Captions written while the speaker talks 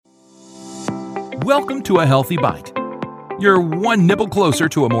Welcome to A Healthy Bite. You're one nibble closer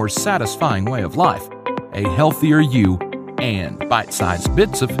to a more satisfying way of life, a healthier you, and bite-sized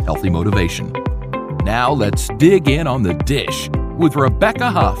bits of healthy motivation. Now let's dig in on the dish with Rebecca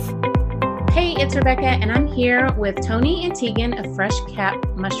Huff. Hey, it's Rebecca, and I'm here with Tony and Tegan of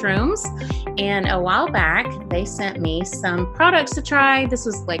FreshCap Mushrooms. And a while back, they sent me some products to try. This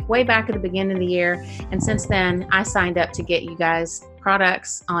was like way back at the beginning of the year. And since then, I signed up to get you guys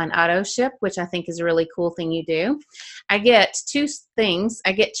products on auto ship, which I think is a really cool thing you do. I get two things.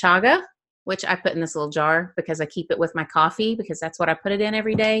 I get Chaga, which I put in this little jar because I keep it with my coffee because that's what I put it in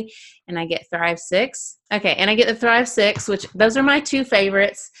every day. And I get Thrive 6. Okay, and I get the Thrive 6, which those are my two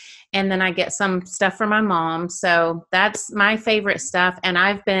favorites. And then I get some stuff for my mom. So that's my favorite stuff. And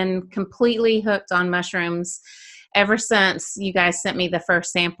I've been completely hooked on mushrooms ever since you guys sent me the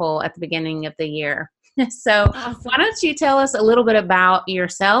first sample at the beginning of the year. So awesome. Why don't you tell us a little bit about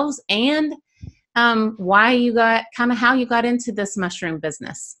yourselves and why you got, kind of how you got into this mushroom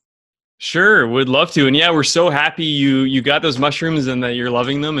business? Sure, would love to. And yeah, we're so happy you got those mushrooms and that you're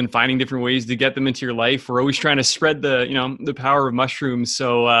loving them and finding different ways to get them into your life. We're always trying to spread the power of mushrooms.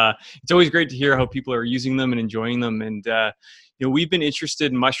 So it's always great to hear how people are using them and enjoying them. And we've been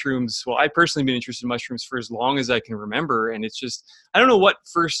interested in mushrooms. Well, I've personally been interested in mushrooms for as long as I can remember. And it's just, I don't know what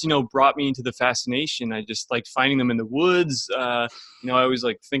first, brought me into the fascination. I just liked finding them in the woods. I always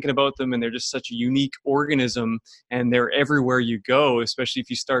like thinking about them, and they're just such a unique organism, and they're everywhere you go, especially if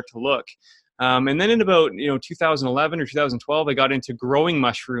you start to look. And then in about, 2011 or 2012, I got into growing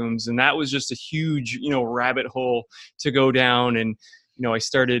mushrooms, and that was just a huge, rabbit hole to go down. And I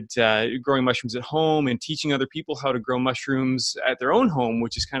started growing mushrooms at home and teaching other people how to grow mushrooms at their own home,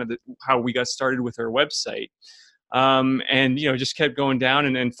 which is kind of how we got started with our website. And just kept going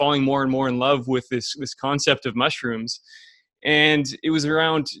down and falling more and more in love with this concept of mushrooms. And it was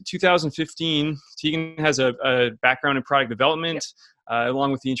around 2015. Tegan has a background in product development.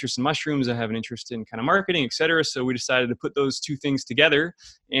 Along with the interest in mushrooms, I have an interest in kind of marketing, et cetera. So we decided to put those two things together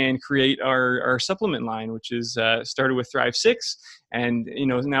and create our supplement line, which is started with Thrive 6 and,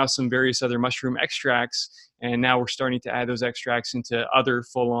 now some various other mushroom extracts. And now we're starting to add those extracts into other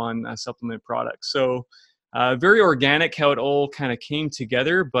full-on supplement products. So very organic how it all kind of came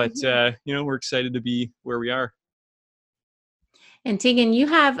together, but, we're excited to be where we are. And Tegan, you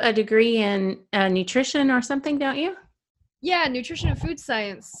have a degree in nutrition or something, don't you? Yeah, nutrition and food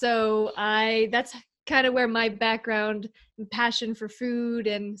science. So that's kind of where my background and passion for food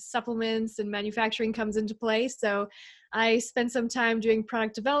and supplements and manufacturing comes into play. So I spent some time doing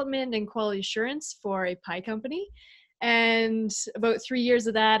product development and quality assurance for a pie company. And about 3 years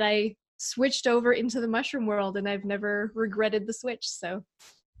of that, I switched over into the mushroom world, and I've never regretted the switch. So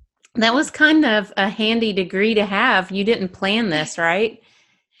that was kind of a handy degree to have. You didn't plan this, right?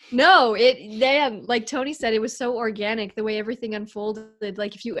 No, like Tony said, it was so organic the way everything unfolded.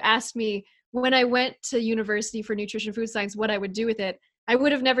 Like if you asked me when I went to university for nutrition food science what I would do with it, I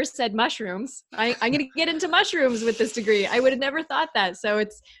would have never said mushrooms. I'm going to get into mushrooms with this degree. I would have never thought that. So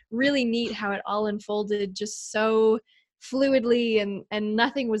it's really neat how it all unfolded just so fluidly, and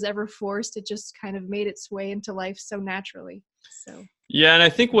nothing was ever forced. It just kind of made its way into life so naturally. So. Yeah, and I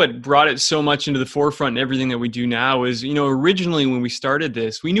think what brought it so much into the forefront and everything that we do now is, originally when we started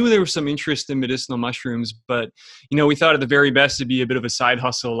this, we knew there was some interest in medicinal mushrooms, but, we thought at the very best it'd be a bit of a side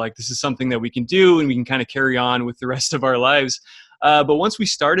hustle. Like this is something that we can do and we can kind of carry on with the rest of our lives. But once we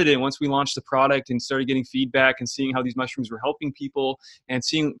started it, once we launched the product and started getting feedback and seeing how these mushrooms were helping people and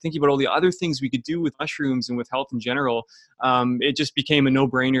thinking about all the other things we could do with mushrooms and with health in general, it just became a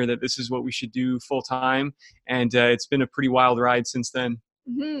no-brainer that this is what we should do full time. And it's been a pretty wild ride since then.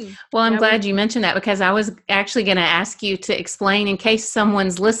 Mm-hmm. Well, I'm glad you mentioned that because I was actually going to ask you to explain in case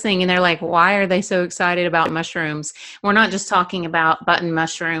someone's listening and they're like, why are they so excited about mushrooms? We're not just talking about button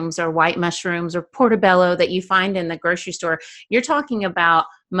mushrooms or white mushrooms or portobello that you find in the grocery store. You're talking about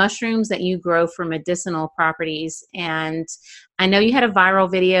mushrooms that you grow for medicinal properties. And I know you had a viral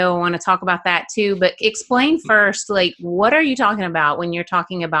video. I want to talk about that too, but explain first, like, what are you talking about when you're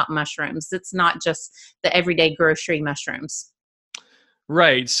talking about mushrooms? It's not just the everyday grocery mushrooms.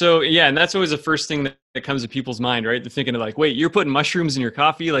 Right. So yeah, and that's always the first thing that comes to people's mind, right? They're thinking of like, wait, you're putting mushrooms in your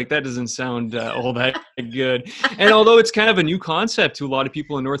coffee? Like that doesn't sound all that good. And although it's kind of a new concept to a lot of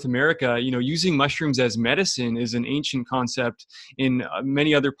people in North America, using mushrooms as medicine is an ancient concept in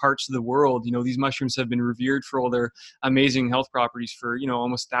many other parts of the world. These mushrooms have been revered for all their amazing health properties for,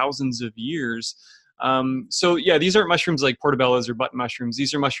 almost thousands of years. So yeah, these aren't mushrooms like portobellos or button mushrooms.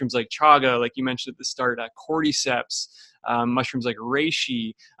 These are mushrooms like chaga, like you mentioned at the start, Cordyceps, mushrooms like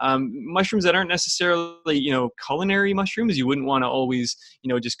reishi, mushrooms that aren't necessarily, culinary mushrooms. You wouldn't want to always,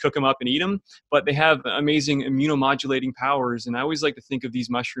 just cook them up and eat them, but they have amazing immunomodulating powers. And I always like to think of these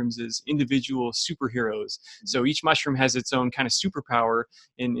mushrooms as individual superheroes. So each mushroom has its own kind of superpower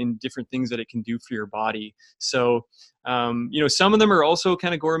in different things that it can do for your body. So, some of them are also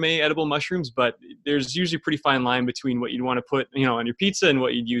kind of gourmet edible mushrooms, but there's usually a pretty fine line between what you'd want to put, on your pizza and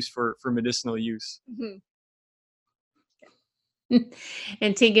what you'd use for medicinal use.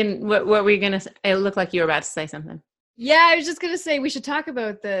 And Tegan, what were you going to say? It looked like you were about to say something. Yeah, I was just going to say we should talk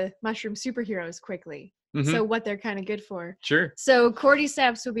about the mushroom superheroes quickly. Mm-hmm. So what they're kind of good for. Sure. So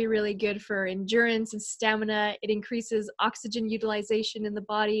Cordyceps would be really good for endurance and stamina. It increases oxygen utilization in the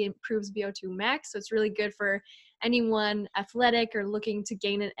body, improves VO2 max. So it's really good for anyone athletic or looking to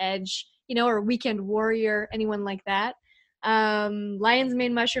gain an edge, or a weekend warrior, anyone like that. Lion's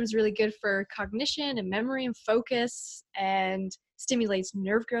mane mushroom is really good for cognition and memory and focus, and stimulates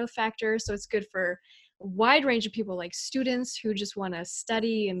nerve growth factor. So it's good for a wide range of people, like students who just want to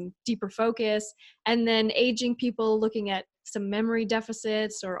study and deeper focus, and then aging people looking at some memory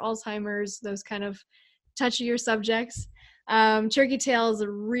deficits or Alzheimer's, those kind of touchier subjects. Turkey tail is a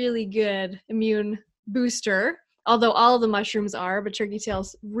really good immune booster, although all of the mushrooms are, but turkey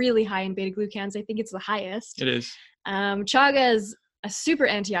tail's really high in beta-glucans. I think it's the highest. It is. Chaga is a super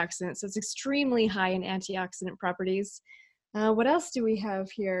antioxidant, so it's extremely high in antioxidant properties. What else do we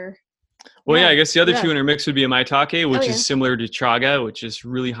have here? Well, I guess the other two in our mix would be a maitake, which is similar to chaga, which is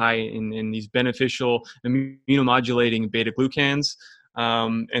really high in these beneficial immunomodulating beta-glucans.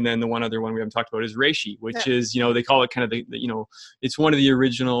 And then the one other one we haven't talked about is reishi, which is, they call it kind of it's one of the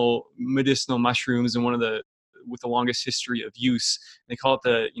original medicinal mushrooms and one of the with the longest history of use. They call it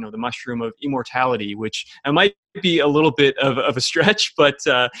the mushroom of immortality, which it might be a little bit of a stretch, but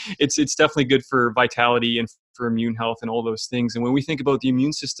it's definitely good for vitality and for immune health and all those things. And when we think about the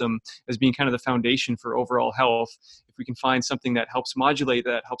immune system as being kind of the foundation for overall health, if we can find something that helps modulate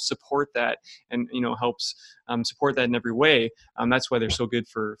that, helps support that, and helps support that in every way, that's why they're so good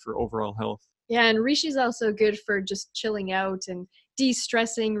for overall health. Yeah, and reishi is also good for just chilling out and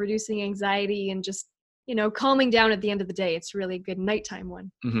de-stressing, reducing anxiety, and just calming down at the end of the day. It's really a good nighttime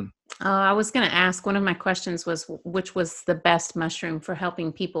one. Mm-hmm. I was going to ask, one of my questions was, which was the best mushroom for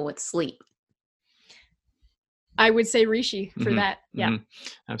helping people with sleep? I would say reishi for that. Yeah,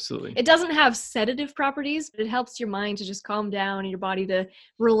 absolutely. It doesn't have sedative properties, but it helps your mind to just calm down and your body to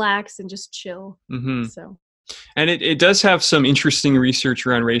relax and just chill. So. And it does have some interesting research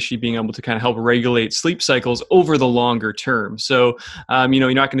around reishi being able to kind of help regulate sleep cycles over the longer term. So,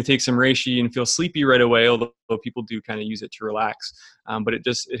 you're not going to take some reishi and feel sleepy right away, although people do kind of use it to relax. But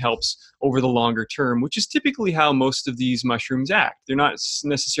it helps over the longer term, which is typically how most of these mushrooms act. They're not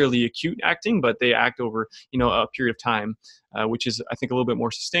necessarily acute acting, but they act over, a period of time, which is, I think, a little bit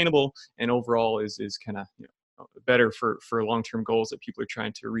more sustainable and overall is kind of better for long-term goals that people are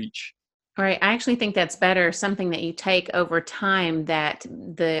trying to reach. Right. I actually think that's better, something that you take over time, that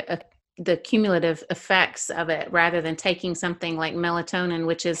the cumulative effects of it, rather than taking something like melatonin,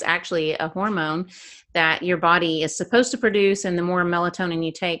 which is actually a hormone that your body is supposed to produce. And the more melatonin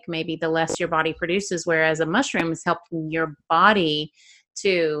you take, maybe the less your body produces, whereas a mushroom is helping your body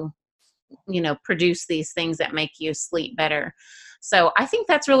to, produce these things that make you sleep better. So I think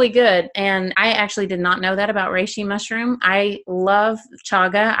that's really good. And I actually did not know that about reishi mushroom. I love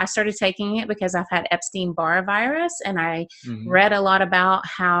chaga. I started taking it because I've had Epstein Barr virus, and I read a lot about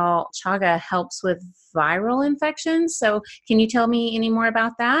how chaga helps with viral infections. So can you tell me any more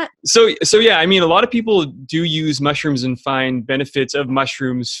about that? So yeah, I mean, a lot of people do use mushrooms and find benefits of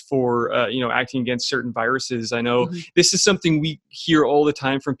mushrooms for, acting against certain viruses. I know this is something we hear all the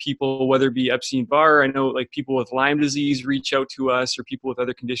time from people, whether it be Epstein Barr. I know like people with Lyme disease reach out to us, or people with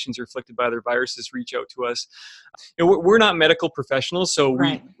other conditions or afflicted by other viruses reach out to us. We're not medical professionals, so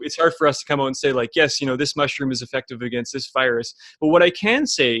it's hard for us to come out and say like, yes, this mushroom is effective against this virus. But what I can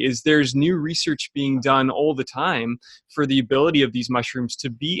say is there's new research being done all the time for the ability of these mushrooms to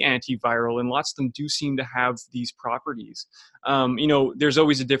be antiviral, and lots of them do seem to have these properties. There's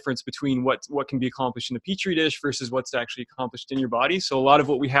always a difference between what can be accomplished in a petri dish versus what's actually accomplished in your body. So a lot of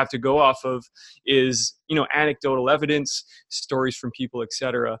what we have to go off of is anecdotal evidence, stories from people,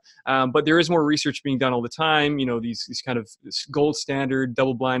 etc. But there is more research being done all the time. These kind of gold standard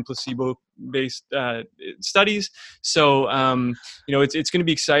double-blind placebo-based studies. So it's going to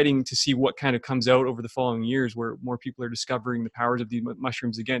be exciting to see what kind of comes out over the following years, where more people are discovering the powers of these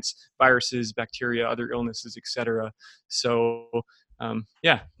mushrooms against viruses, bacteria, other illnesses, etc. So I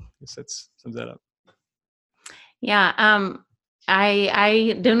guess that sums that up. Yeah.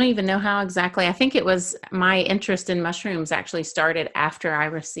 I don't even know how exactly. I think it was my interest in mushrooms actually started after I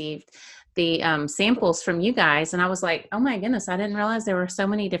received the samples from you guys. And I was like, oh my goodness, I didn't realize there were so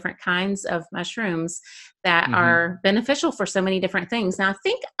many different kinds of mushrooms that are beneficial for so many different things. Now, I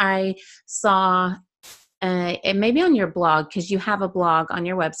think I saw and maybe on your blog, because you have a blog on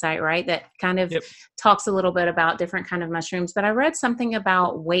your website, right, that kind of Yep. talks a little bit about different kind of mushrooms, but I read something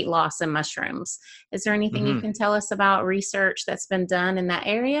about weight loss and mushrooms. Is there anything you can tell us about research that's been done in that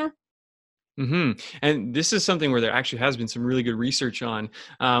area? And this is something where there actually has been some really good research on,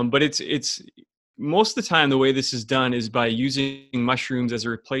 but it's most of the time the way this is done is by using mushrooms as a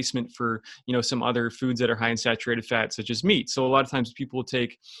replacement for some other foods that are high in saturated fat, such as meat. So a lot of times people will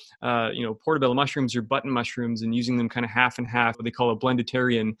take portobello mushrooms or button mushrooms and using them kind of half and half, what they call a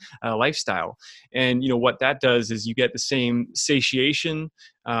blenditarian lifestyle. And what that does is you get the same satiation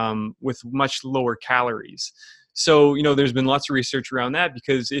with much lower calories. So, there's been lots of research around that,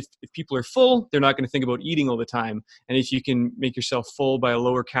 because if people are full, they're not going to think about eating all the time. And if you can make yourself full by a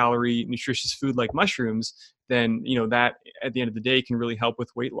lower calorie, nutritious food like mushrooms, then, that at the end of the day can really help with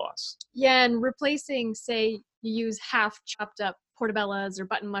weight loss. Yeah, and replacing, say, you use half chopped up portobellos or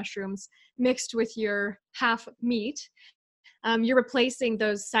button mushrooms mixed with your half meat. You're replacing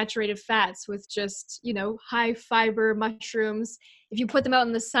those saturated fats with just, high fiber mushrooms. If you put them out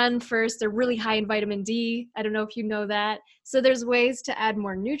in the sun first, they're really high in vitamin D. I don't know if you know that. So there's ways to add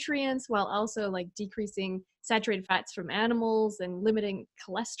more nutrients while also like decreasing saturated fats from animals and limiting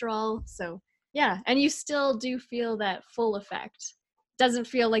cholesterol. So yeah, and you still do feel that full effect. Doesn't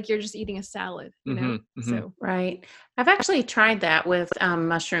feel like you're just eating a salad, So Right. I've actually tried that with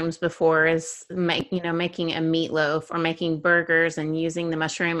mushrooms before, is making a meatloaf or making burgers and using the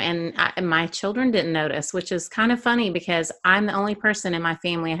mushroom. And my children didn't notice, which is kind of funny because I'm the only person in my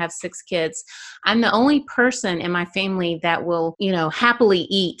family. I have 6 kids. I'm the only person in my family that will, happily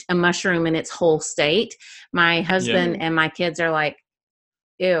eat a mushroom in its whole state. My husband and my kids are like,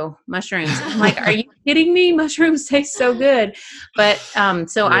 ew, mushrooms. I'm like, are you kidding me? Mushrooms taste so good. But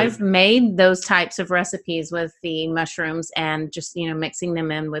so Right. I've made those types of recipes with the mushrooms and just, mixing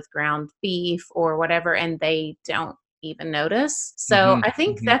them in with ground beef or whatever, and they don't even notice. So I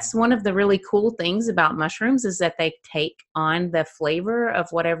think that's one of the really cool things about mushrooms, is that they take on the flavor of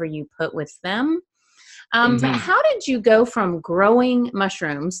whatever you put with them. But how did you go from growing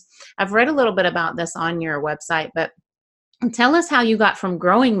mushrooms? I've read a little bit about this on your website, but tell us how you got from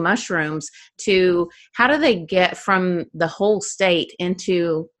growing mushrooms to how do they get from the whole state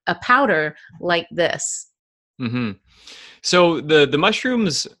into a powder like this? So the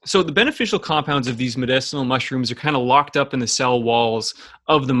mushrooms, so the beneficial compounds of these medicinal mushrooms are kind of locked up in the cell walls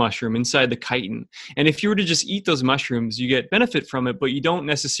of the mushroom inside the chitin. And if you were to just eat those mushrooms, you get benefit from it, but you don't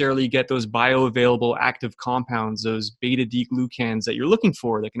necessarily get those bioavailable active compounds, those beta-glucans that you're looking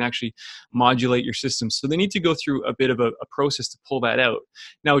for that can actually modulate your system. So they need to go through a bit of a process to pull that out.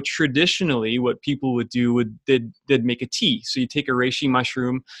 Now, traditionally, what people would do they'd make a tea. So you take a reishi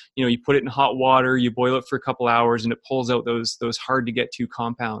mushroom, you put it in hot water, you boil it for a couple hours, and it pulls out those hard to get to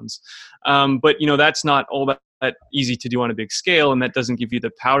compounds. But that's not all that easy to do on a big scale, and that doesn't give you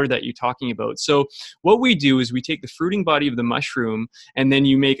the powder that you're talking about. So what we do is we take the fruiting body of the mushroom, and then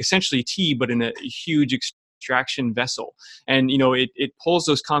you make essentially tea, but in a huge extraction vessel. And it pulls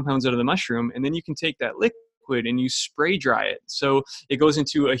those compounds out of the mushroom, and then you can take that liquid and you spray dry it. So it goes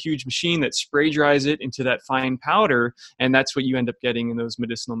into a huge machine that spray dries it into that fine powder, and that's what you end up getting in those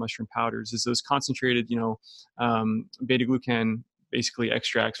medicinal mushroom powders, is those concentrated, beta-glucan basically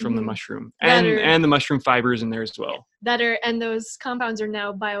extracts from the mushroom, and the mushroom fibers in there as well. And those compounds are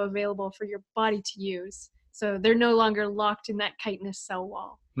now bioavailable for your body to use. So they're no longer locked in that chitinous cell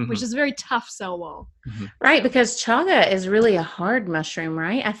wall, which is a very tough cell wall. Right, because chaga is really a hard mushroom,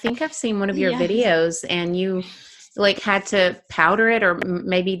 right? I think I've seen one of your videos and you had to powder it, or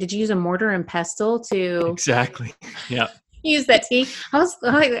maybe did you use a mortar and pestle to Exactly. Yeah. use that tea?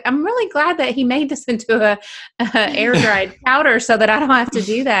 I'm really glad that he made this into a air dried powder so that I don't have to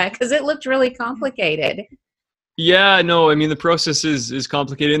do that, because it looked really complicated. Yeah, no, I mean, the process is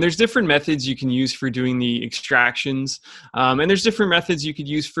complicated, and there's different methods you can use for doing the extractions. And there's different methods you could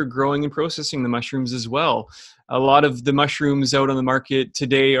use for growing and processing the mushrooms as well. A lot of the mushrooms out on the market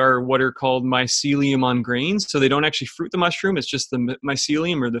today are what are called mycelium on grains. So they don't actually fruit the mushroom. It's just the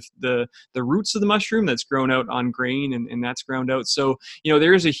mycelium, or the roots of the mushroom that's grown out on grain, and that's ground out. So,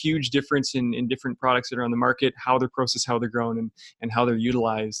 there is a huge difference in different products that are on the market, how they're processed, how they're grown, and how they're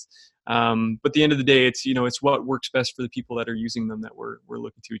utilized. But at the end of the day, it's what works best for the people that are using them that we're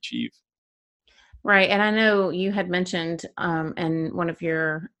looking to achieve. Right. And I know you had mentioned in one of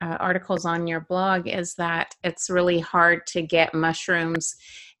your articles on your blog is that it's really hard to get mushrooms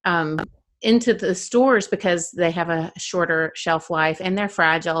um, into the stores because they have a shorter shelf life and they're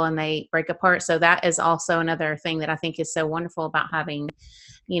fragile and they break apart. So that is also another thing that I think is so wonderful about having,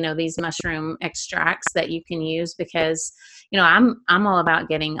 these mushroom extracts that you can use because, I'm all about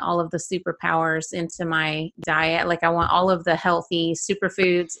getting all of the superpowers into my diet. Like I want all of the healthy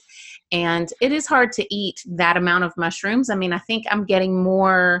superfoods, and it is hard to eat that amount of mushrooms. I mean, I think I'm getting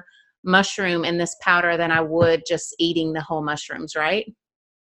more mushroom in this powder than I would just eating the whole mushrooms, right?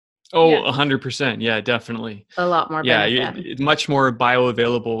 Oh, Yeah. 100%. Yeah, definitely. A lot more Yeah, benefit. it's much more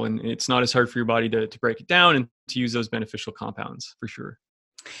bioavailable, and it's not as hard for your body to break it down and to use those beneficial compounds for sure.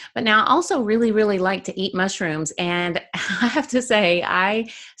 But now I also really, really like to eat mushrooms. And I have to say, I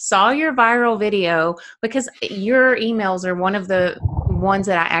saw your viral video because your emails are one of the ones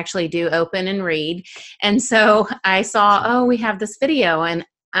that I actually do open and read. And so I saw, oh, we have this video. And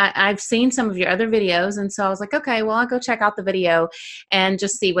I've seen some of your other videos. And so I was like, okay, well, I'll go check out the video and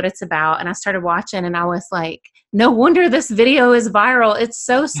just see what it's about. And I started watching and I was like, no wonder this video is viral. It's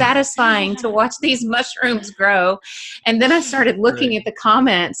so satisfying to watch these mushrooms grow. And then I started looking Right. at the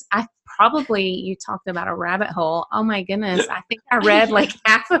comments. You talked about a rabbit hole. Oh my goodness. I think I read like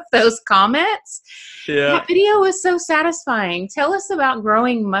half of those comments. Yeah. That video was so satisfying. Tell us about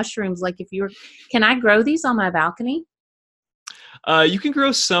growing mushrooms. Like can I grow these on my balcony? You can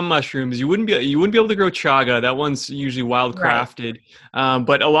grow some mushrooms. You wouldn't be able to grow chaga. That one's usually wild Right. crafted.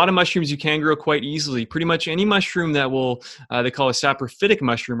 But a lot of mushrooms you can grow quite easily. Pretty much any mushroom that will they call a saprophytic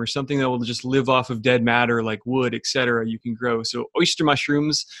mushroom, or something that will just live off of dead matter like wood, etc. You can grow. So oyster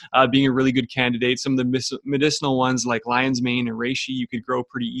mushrooms being a really good candidate. Some of the medicinal ones like lion's mane and reishi you could grow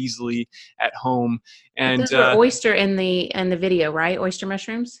pretty easily at home. But And those were oyster in the video, right? Oyster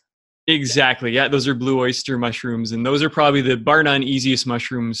mushrooms. exactly. Yeah, those are blue oyster mushrooms, and those are probably the bar none easiest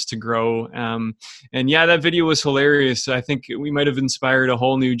mushrooms to grow. And yeah, that video was hilarious. I think we might have inspired a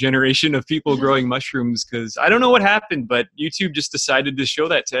whole new generation of people growing mushrooms, because I don't know what happened, but YouTube just decided to show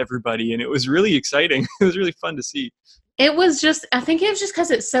that to everybody, and it was really exciting. It was really fun to see. I think it was just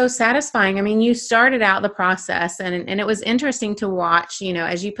because it's so satisfying. I mean, you started out the process and it was interesting to watch,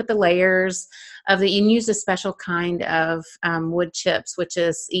 as you put the layers you use a special kind of wood chips, which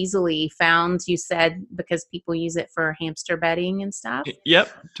is easily found, you said, because people use it for hamster bedding and stuff. Yep,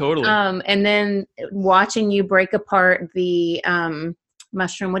 totally. And then watching you break apart the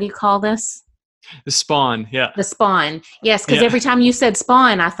mushroom, what do you call this? The spawn, yeah. The spawn. Yes, because Yeah. every time you said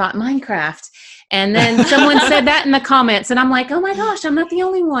spawn, I thought Minecraft. And then someone said that in the comments, and I'm like, oh my gosh, I'm not the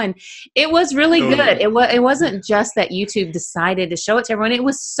only one. It was really good. It wasn't just that YouTube decided to show it to everyone. It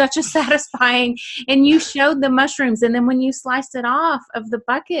was such a satisfying, and you showed the mushrooms, and then when you sliced it off of the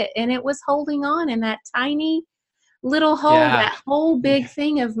bucket, and it was holding on in that tiny little hole, that whole big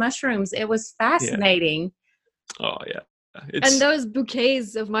thing of mushrooms. It was fascinating. Oh, yeah. And those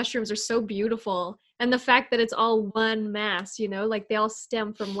bouquets of mushrooms are so beautiful. And the fact that it's all one mass, like they all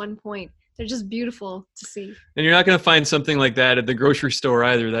stem from one point. They're just beautiful to see. And you're not going to find something like that at the grocery store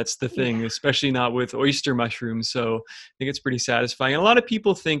either. That's the thing, especially not with oyster mushrooms. So I think it's pretty satisfying. And a lot of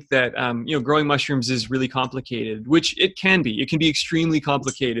people think that, growing mushrooms is really complicated, which it can be. It can be extremely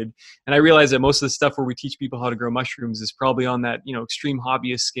complicated. And I realize that most of the stuff where we teach people how to grow mushrooms is probably on that, extreme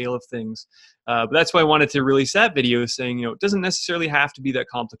hobbyist scale of things. But that's why I wanted to release that video saying, it doesn't necessarily have to be that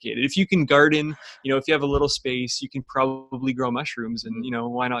complicated. If you can garden, if you have a little space, you can probably grow mushrooms, and,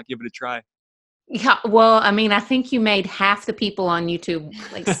 why not give it a try? Yeah, well, I mean, I think you made half the people on YouTube,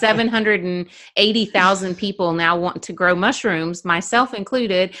 like 780,000 people now want to grow mushrooms, myself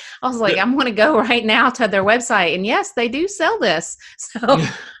included. I was like, I'm going to go right now to their website. And yes, they do sell this. So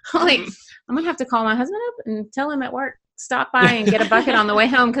I'm going to have to call my husband up and tell him at work, stop by and get a bucket on the way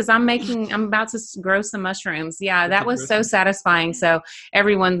home, because I'm about to grow some mushrooms. Yeah, that was so satisfying. So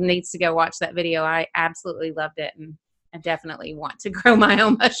everyone needs to go watch that video. I absolutely loved it. And I definitely want to grow my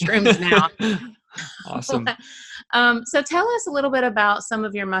own mushrooms now. Awesome. So tell us a little bit about some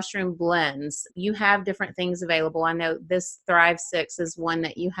of your mushroom blends. You have different things available. I know this Thrive 6 is one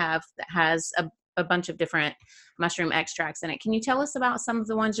that you have that has a bunch of different mushroom extracts in it. Can you tell us about some of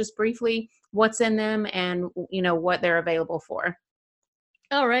the ones just briefly, what's in them and, what they're available for?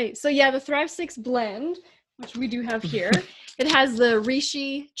 All right. So yeah, the Thrive 6 blend, which we do have here, it has the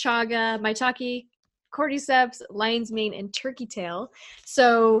Reishi, Chaga, Maitake, Cordyceps, lion's mane, and turkey tail.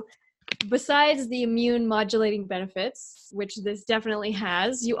 So besides the immune modulating benefits, which this definitely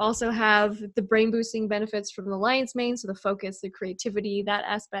has, you also have the brain boosting benefits from the lion's mane, so the focus, the creativity, that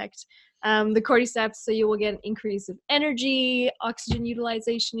aspect. The Cordyceps, so you will get an increase of energy, oxygen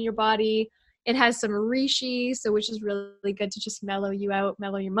utilization in your body. It has some reishi, so which is really good to just mellow you out,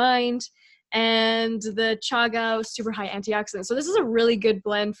 mellow your mind. And the chaga, super high antioxidants. So this is a really good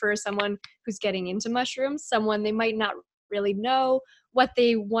blend for someone who's getting into mushrooms, someone they might not really know what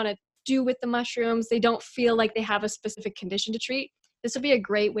they want to do with the mushrooms. They don't feel like they have a specific condition to treat. This would be a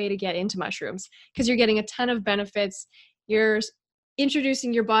great way to get into mushrooms because you're getting a ton of benefits. You're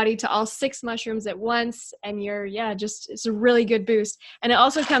introducing your body to all 6 mushrooms at once, and it's a really good boost. And it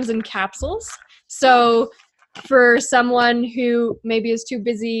also comes in capsules. So for someone who maybe is too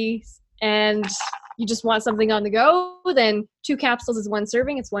busy and you just want something on the go, then 2 capsules is 1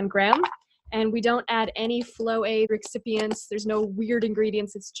 serving. It's 1 gram. And we don't add any flow aid excipients. There's no weird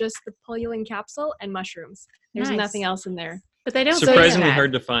ingredients. It's just the pullulan capsule and mushrooms. There's nothing else in there. But they don't surprisingly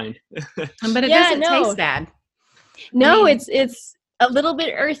hard to find. But it doesn't taste bad. No, it's a little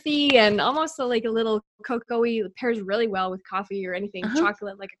bit earthy and almost like a little cocoa-y. It pairs really well with coffee or anything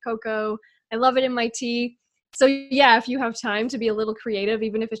chocolate, like a cocoa. I love it in my tea. So yeah, if you have time to be a little creative,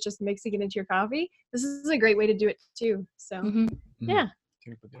 even if it's just mixing it into your coffee, this is a great way to do it too. So yeah.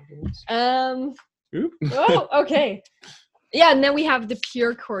 Oh, okay. Yeah, and then we have the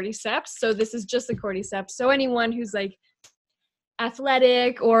pure Cordyceps. So this is just the Cordyceps. So anyone who's like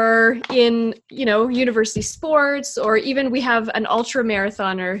athletic or in, university sports, or even we have an ultra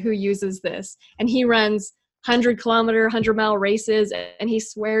marathoner who uses this, and he runs 100-kilometer, 100-mile races, and he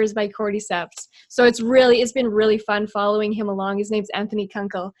swears by Cordyceps. So it's been really fun following him along. His name's Anthony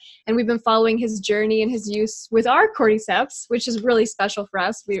Kunkel, and we've been following his journey and his use with our Cordyceps, which is really special for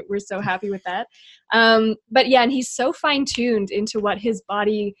us. We're so happy with that. But yeah, and he's so fine-tuned into what his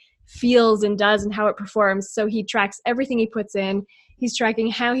body feels and does and how it performs. So he tracks everything he puts in. He's tracking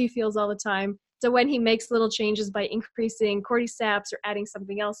how he feels all the time. So when he makes little changes by increasing Cordyceps or adding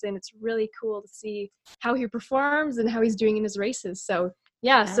something else in, it's really cool to see how he performs and how he's doing in his races. So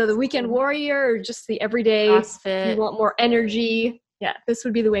yeah, so the weekend warrior or just the everyday, CrossFit. You want more energy. Yeah, this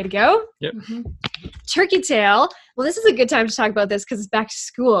would be the way to go. Yep. Turkey tail. Well, this is a good time to talk about this because it's back to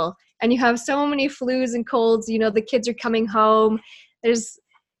school and you have so many flus and colds. The kids are coming home. There's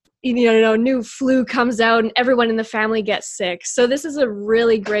new flu comes out and everyone in the family gets sick. So this is a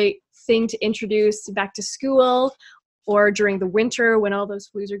really great thing to introduce back to school or during the winter when all those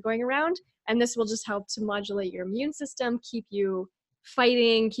flus are going around. And this will just help to modulate your immune system, keep you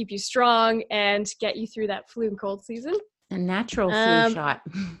fighting, keep you strong, and get you through that flu and cold season. A natural flu shot.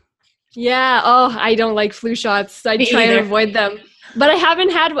 Yeah. Oh, I don't like flu shots. I try to avoid them. But I haven't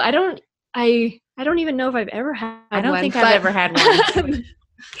had. I don't even know if I've ever had one. I don't think I've ever had one.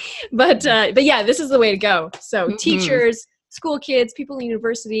 But yeah, this is the way to go. So teachers, school kids, people in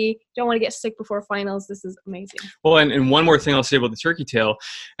university, don't want to get sick before finals. This is amazing. Well, and one more thing I'll say about the turkey tail,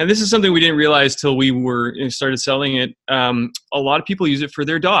 and this is something we didn't realize till we started selling it. A lot of people use it for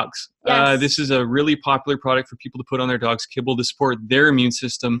their dogs. Yes. This is a really popular product for people to put on their dog's kibble to support their immune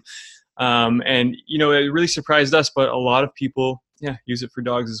system. And it really surprised us, but a lot of people, use it for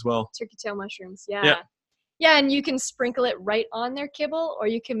dogs as well. Turkey tail mushrooms. Yeah, and you can sprinkle it right on their kibble, or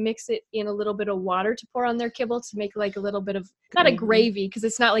you can mix it in a little bit of water to pour on their kibble to make like a little bit of, not a gravy, because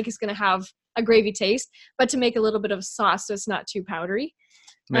it's not like it's going to have a gravy taste, but to make a little bit of sauce so it's not too powdery.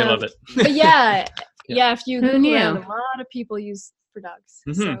 I love it. But if you Google around, a lot of people use for dogs.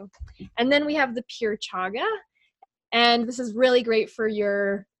 So, and then we have the pure chaga, and this is really great for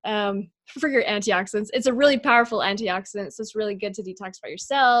your antioxidants. It's a really powerful antioxidant, so it's really good to detoxify your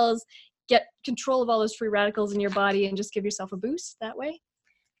cells, get control of all those free radicals in your body, and just give yourself a boost that way.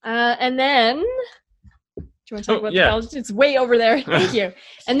 And then, do you want to talk about the collagen? It's way over there. Thank you.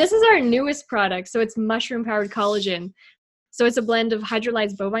 And this is our newest product. So it's mushroom-powered collagen. So it's a blend of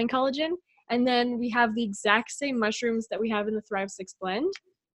hydrolyzed bovine collagen. And then we have the exact same mushrooms that we have in the Thrive 6 blend,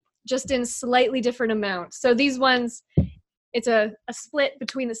 just in slightly different amounts. So these ones, it's a split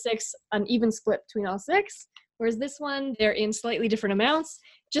between the 6, an even split between all 6. Whereas this one, they're in slightly different amounts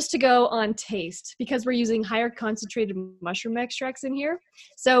just to go on taste because we're using higher concentrated mushroom extracts in here.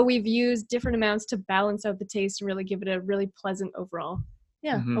 So we've used different amounts to balance out the taste and really give it a really pleasant overall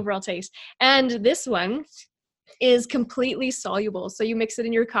taste. And this one is completely soluble. So you mix it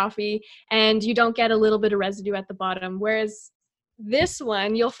in your coffee and you don't get a little bit of residue at the bottom. Whereas this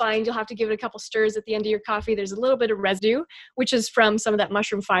one, you'll find you'll have to give it a couple stirs at the end of your coffee. There's a little bit of residue, which is from some of that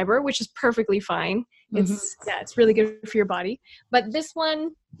mushroom fiber, which is perfectly fine. It's really good for your body. But this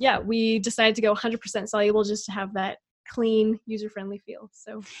one, we decided to go 100% soluble just to have that clean, user-friendly feel.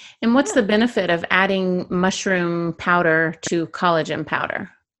 So, and what's the benefit of adding mushroom powder to collagen powder?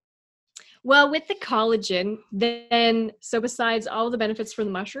 Well, with the collagen, then, so besides all the benefits from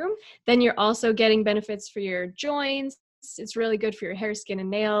the mushroom, then you're also getting benefits for your joints, It's really good for your hair, skin, and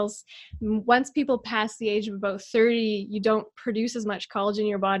nails. Once people pass the age of about 30, you don't produce as much collagen in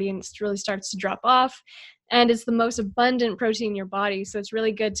your body, and it really starts to drop off. And it's the most abundant protein in your body. So it's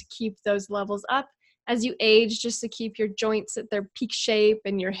really good to keep those levels up as you age, just to keep your joints at their peak shape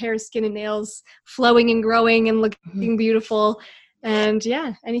and your hair, skin, and nails flowing and growing and looking beautiful. And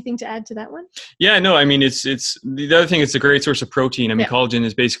yeah, anything to add to that one? Yeah, no, I mean, it's the other thing, it's a great source of protein. I mean, collagen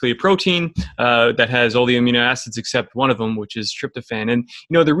is basically a protein that has all the amino acids except one of them, which is tryptophan. And,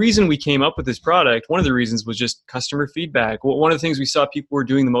 the reason we came up with this product, one of the reasons was just customer feedback. Well, one of the things we saw people were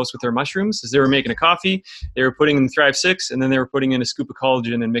doing the most with their mushrooms is they were making a coffee, they were putting in Thrive 6, and then they were putting in a scoop of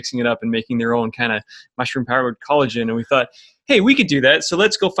collagen and mixing it up and making their own kind of mushroom-powered collagen. And we thought, hey, we could do that. So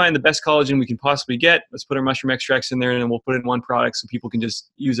let's go find the best collagen we can possibly get. Let's put our mushroom extracts in there, and then we'll put it in one product so people can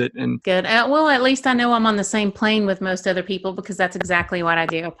just use it. And good. Well, at least I know I'm on the same plane with most other people, because that's exactly what I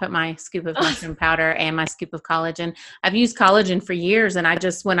do. I put my scoop of mushroom powder and my scoop of collagen. I've used collagen for years, and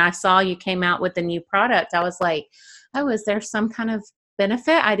when I saw you came out with a new product, I was like, oh, is there some kind of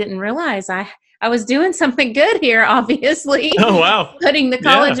benefit? I didn't realize I was doing something good here, obviously. Oh, wow. Putting the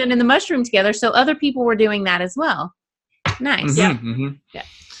collagen and the mushroom together. So other people were doing that as well. Nice.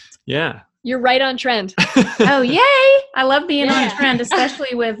 Yeah. You're right on trend. Oh, yay. I love being on trend,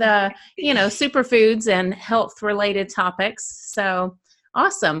 especially with, superfoods and health related topics. So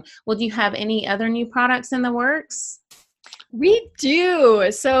awesome. Well, do you have any other new products in the works? We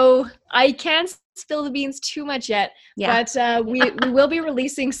do. So I can't spill the beans too much yet, but we will be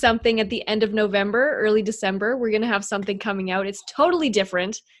releasing something at the end of November, early December. We're going to have something coming out. It's totally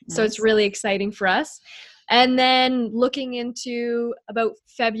different. Nice. So it's really exciting for us. And then looking into about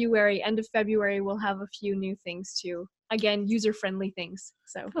February, end of February, we'll have a few new things too. Again, user-friendly things.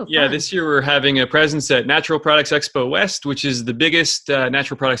 So this year we're having a presence at Natural Products Expo West, which is the biggest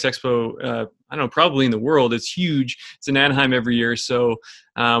natural products expo, probably in the world. It's huge. It's in Anaheim every year. So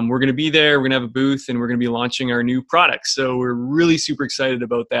we're going to be there. We're going to have a booth, and we're going to be launching our new products. So we're really super excited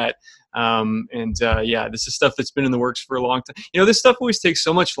about that. This is stuff that's been in the works for a long time. This stuff always takes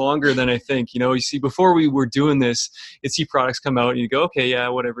so much longer than I think. You see, before we were doing this, you'd see products come out and you go, okay, yeah,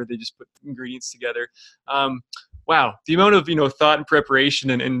 whatever. They just put ingredients together. Wow, the amount of thought and preparation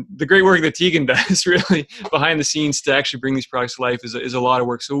and the great work that Tegan does really behind the scenes to actually bring these products to life is a lot of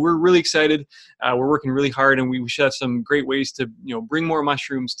work. So we're really excited. We're working really hard, and we should have some great ways to bring more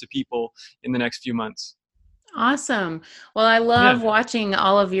mushrooms to people in the next few months. Awesome. Well, I love watching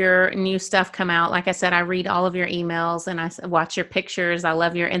all of your new stuff come out. Like I said, I read all of your emails and I watch your pictures. I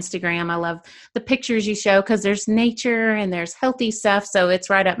love your Instagram. I love the pictures you show, because there's nature and there's healthy stuff. So it's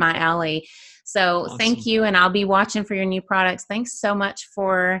right up my alley. So awesome. Thank you. And I'll be watching for your new products. Thanks so much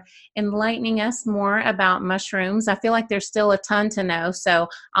for enlightening us more about mushrooms. I feel like there's still a ton to know. So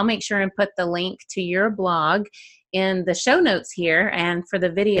I'll make sure and put the link to your blog in the show notes here, and for the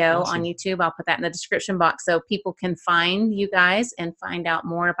video on YouTube, I'll put that in the description box so people can find you guys and find out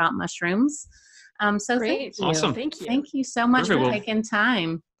more about mushrooms. So great. Thank you. Awesome. Thank you so much for taking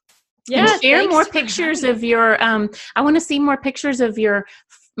time. Yeah, and share more pictures of your, I want to see more pictures of your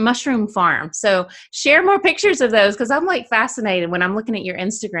mushroom farm. So share more pictures of those, because I'm like fascinated when I'm looking at your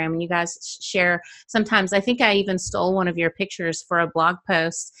Instagram and you guys share. Sometimes I think I even stole one of your pictures for a blog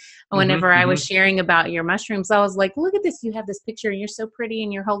post whenever I was sharing about your mushrooms. I was like, look at this, you have this picture and you're so pretty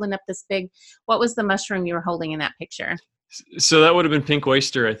and you're holding up this big, what was the mushroom you were holding in that picture? So that would have been pink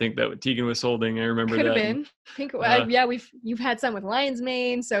oyster, I think, that Tegan was holding. I remember that. Could have been pink. You've had some with lion's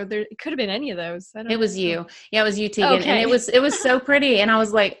mane, so it could have been any of those. It was you. Yeah, it was you, Tegan. Okay. And it was so pretty. And I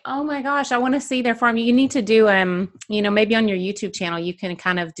was like, oh my gosh, I want to see their farm. You need to do maybe on your YouTube channel you can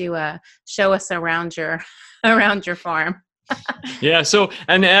kind of do show us around your farm. Yeah. So,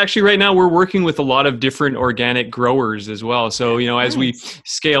 and actually right now we're working with a lot of different organic growers as well. So, as we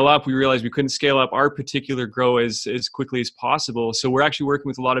scale up, we realized we couldn't scale up our particular grow as quickly as possible. So we're actually working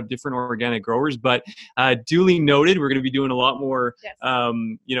with a lot of different organic growers, but duly noted, we're going to be doing a lot more,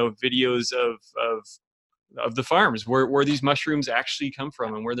 videos of the farms where these mushrooms actually come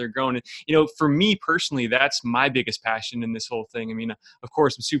from and where they're grown. And, for me personally, that's my biggest passion in this whole thing. I mean, of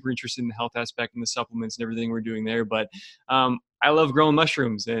course, I'm super interested in the health aspect and the supplements and everything we're doing there, but I love growing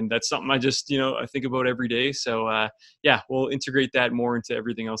mushrooms, and that's something I just, I think about every day. So we'll integrate that more into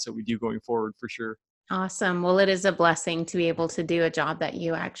everything else that we do going forward for sure. Awesome. Well, it is a blessing to be able to do a job that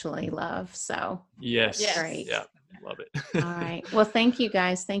you actually love. So yes. Great. Yeah. Love it. All right. Well, thank you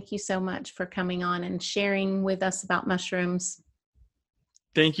guys. Thank you so much for coming on and sharing with us about mushrooms.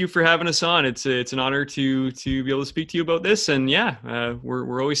 Thank you for having us on. It's an honor to be able to speak to you about this. And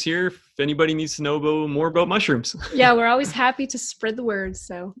we're always here if anybody needs to know more about mushrooms. Yeah, we're always happy to spread the word.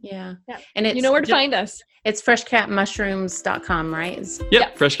 So yeah. And you know where to find us. It's freshcapmushrooms.com, right?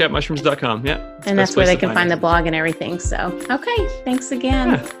 freshcapmushrooms.com. Yeah. And that's where they can find the blog and everything. So, okay. Thanks again.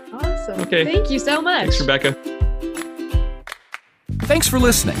 Yeah. Awesome. Okay. Thank you so much. Thanks, Rebecca. Thanks for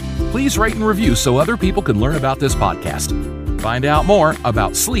listening. Please rate and review so other people can learn about this podcast. Find out more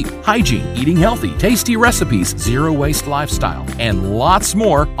about sleep, hygiene, eating healthy, tasty recipes, zero waste lifestyle, and lots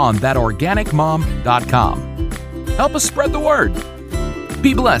more on thatorganicmom.com. Help us spread the word.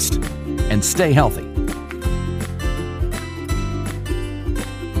 Be blessed and stay healthy.